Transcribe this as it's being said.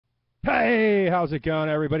Hey, how's it going,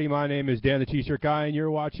 everybody? My name is Dan the T-Shirt Guy, and you're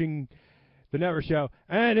watching The Never Show,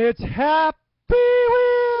 and it's Happy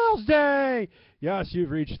Wheels Day! Yes, you've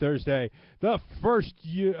reached Thursday, the first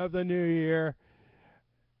of the new year.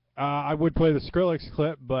 I would play the Skrillex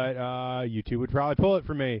clip, but YouTube would probably pull it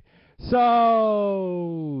for me.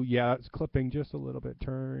 So, yeah, it's clipping just a little bit.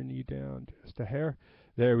 Turn you down just a hair.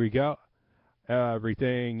 There we go.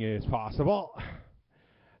 Everything is possible.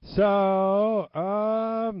 So,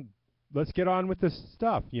 let's get on with this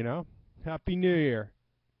stuff, Happy New Year.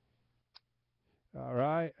 All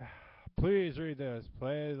right. Please read this.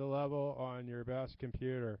 Play the level on your best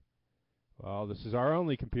computer. Well, this is our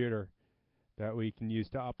only computer that we can use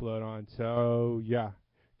to upload on. So, yeah.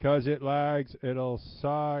 Because it lags, it'll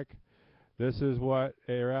suck. This is what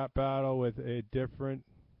a rap battle with a difference.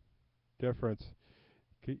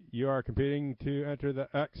 You are competing to enter the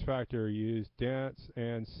X Factor. Use dance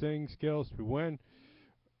and sing skills to win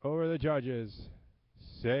over the judges.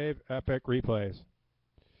 Save epic replays.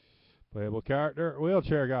 Playable character,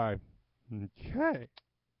 wheelchair guy. Okay.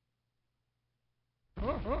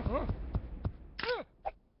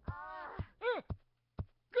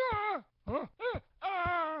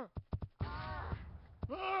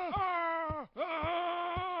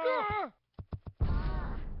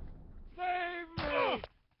 Save me!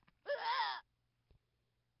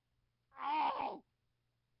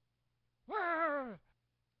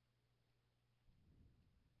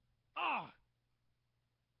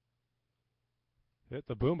 Hit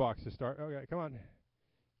the boombox to start. Okay, come on.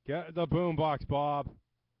 Get the boombox, Bob.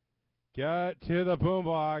 Get to the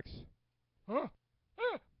boombox.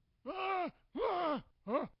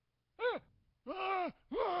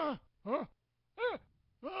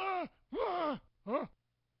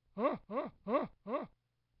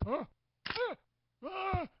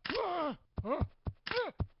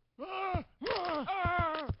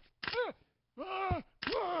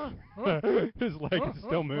 His leg is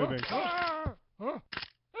still moving.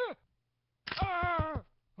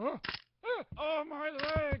 Oh, my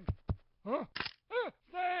leg! Save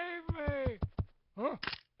me! Save me!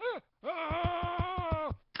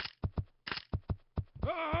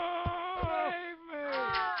 Save me!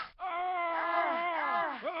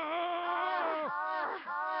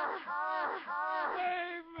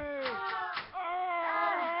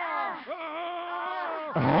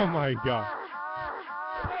 Oh, my God.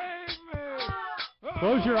 Save me!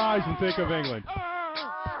 Close your eyes and think of England.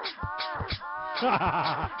 Save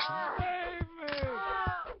me!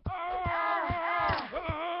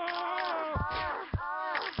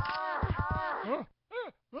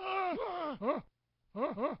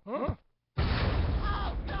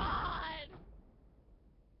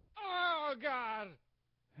 Oh, God!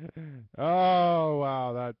 Oh,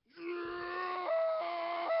 wow, that...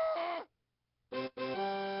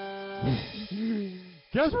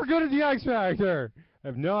 Guess we're good at the X Factor! I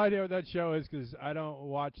have no idea what that show is because I don't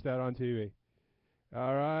watch that on TV.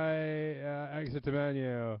 All right, exit the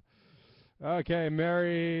menu. Okay,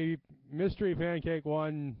 Mary, Mystery Pancake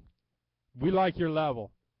 1, we like your level.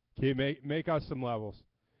 Okay, make us some levels.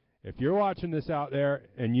 If you're watching this out there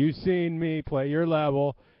and you've seen me play your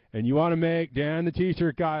level and you want to make Dan the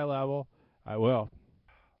T-Shirt Guy level, I will.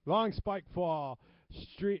 Long Spike Fall,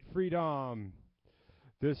 Street Freedom.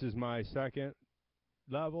 This is my second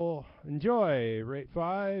level. Enjoy. Rate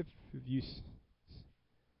 5. If you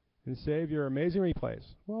and save your amazing replays.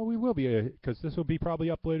 Well, we will be, because this will be probably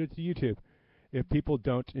uploaded to YouTube if people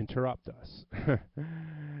don't interrupt us.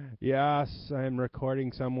 Yes, I am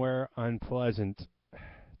recording somewhere unpleasant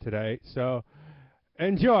today, so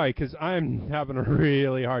enjoy, because I'm having a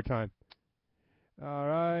really hard time. All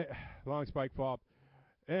right, long spike Bob,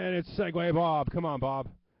 and it's Segway Bob. Come on, Bob.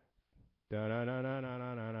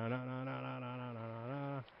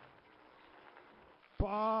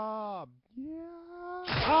 Bob, yeah.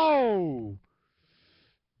 Oh!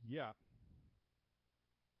 Yeah.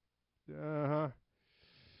 Uh-huh.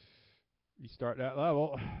 Restart that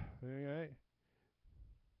level. Okay.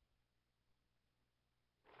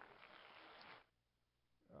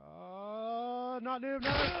 Not new.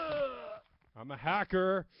 I'm a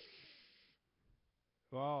hacker.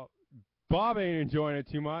 Well, Bob ain't enjoying it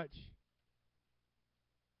too much.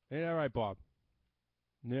 Ain't that right, Bob?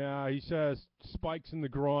 Yeah, he says spikes in the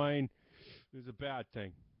groin is a bad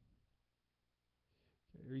thing.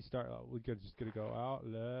 Okay, restart. We're just going to go out a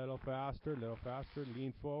little faster,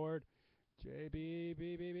 lean forward.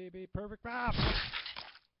 JB, perfect map.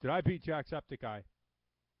 Did I beat Jacksepticeye?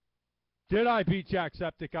 Did I beat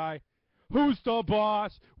Jacksepticeye? Who's the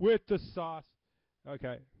boss with the sauce?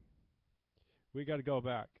 Okay. We got to go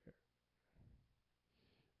back.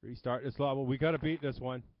 Restart this level. We got to beat this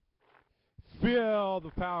one. feel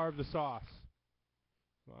the power of the sauce.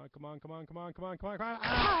 Come on, come on, come on, come on, come on, come on, come on.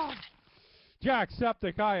 Ah!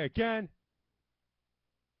 Jacksepticeye again.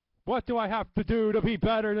 What do I have to do to be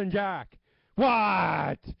better than Jack? What?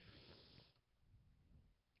 I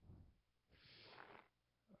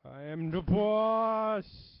am the boss.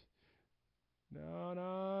 No,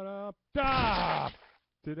 no, no. Ah!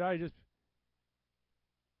 Did I just...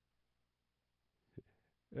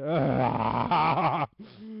 This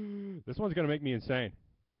one's going to make me insane.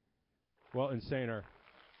 Well, insaner.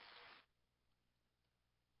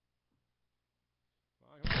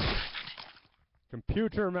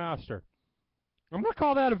 Computer master. I'm going to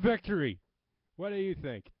call that a victory. What do you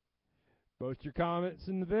think? Post your comments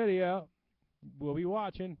in the video. We'll be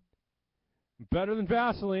watching. Better than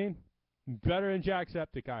Vaseline. Better than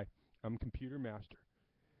Jacksepticeye. I'm computer master.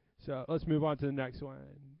 So let's move on to the next one.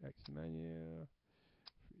 Next menu.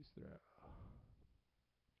 Freeze throw.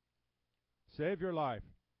 Save your life.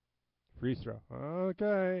 Freeze throw.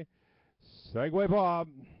 Okay. Segway Bob.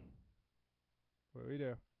 What do we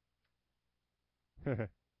do?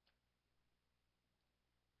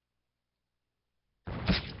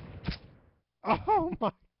 Oh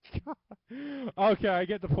my god. Okay, I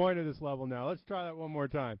get the point of this level now. Let's try that one more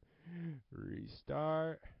time.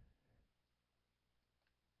 Restart.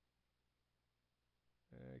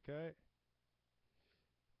 Okay.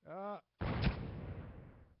 Are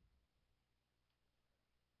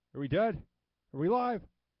we dead? Are we live?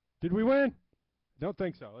 Did we win? Don't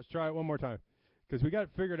think so. Let's try it one more time. Because we got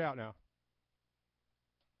it figured out now.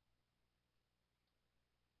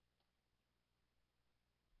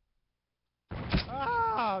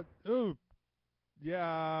 Ah! Ooh. Yeah,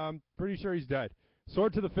 I'm pretty sure he's dead.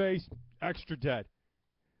 Sword to the face, extra dead.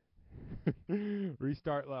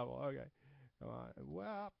 Restart level. Okay. Come on.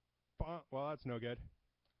 Well, that's no good.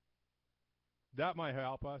 That might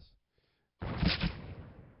help us.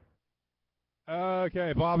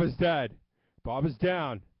 Okay, Bob is dead. Bob is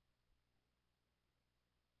down.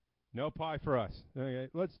 No pie for us. Okay,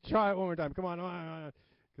 let's try it one more time. Come on,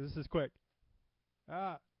 because this is quick.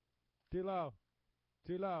 Ah, too low.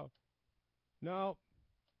 Too low. No.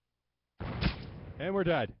 And we're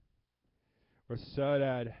dead. We're so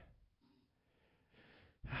dead.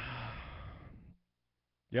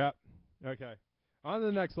 Yep. Okay. On to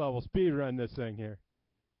the next level. Speed run this thing here.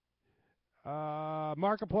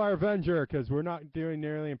 Markiplier Avenger, because we're not doing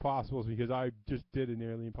nearly impossibles because I just did a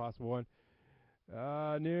nearly impossible one.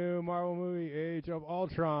 New Marvel movie, Age of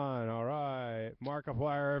Ultron. All right.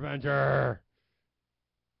 Markiplier Avenger.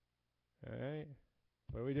 Alright.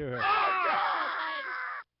 What do we do here?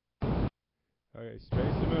 Okay, space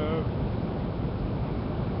to move.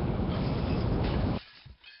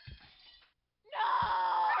 No!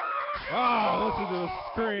 Oh, listen to the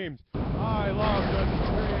screams. I love the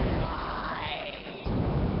screams.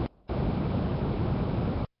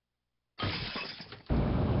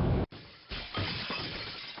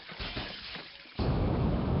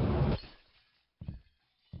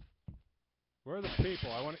 Where are the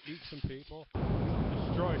people? I want to eat some people.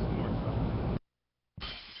 Destroy some more stuff.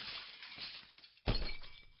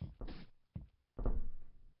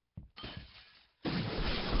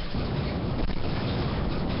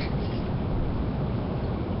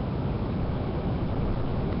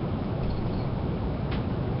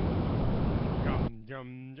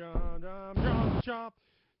 Jump, jump, jump, jump, jump.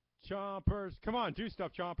 Chompers. Come on, do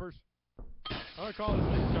stuff, chompers. I want to call this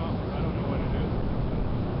thing chompers. I don't know what it is.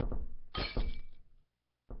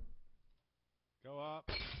 Go up.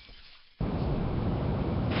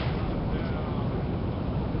 Down.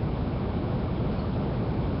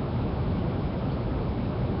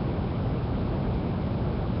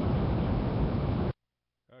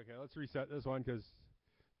 Okay, let's reset this one because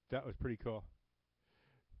that was pretty cool.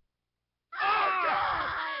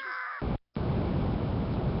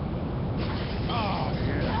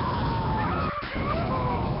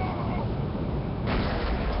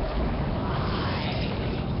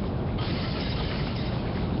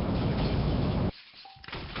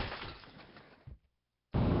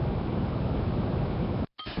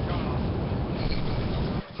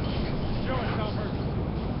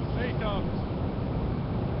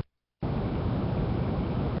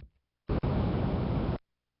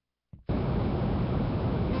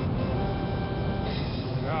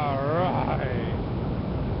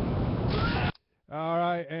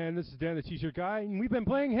 And this is Dan the T-shirt guy, and we've been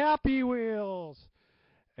playing Happy Wheels.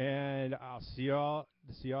 And I'll see y'all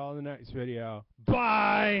in the next video.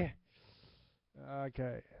 Bye.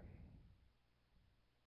 Okay.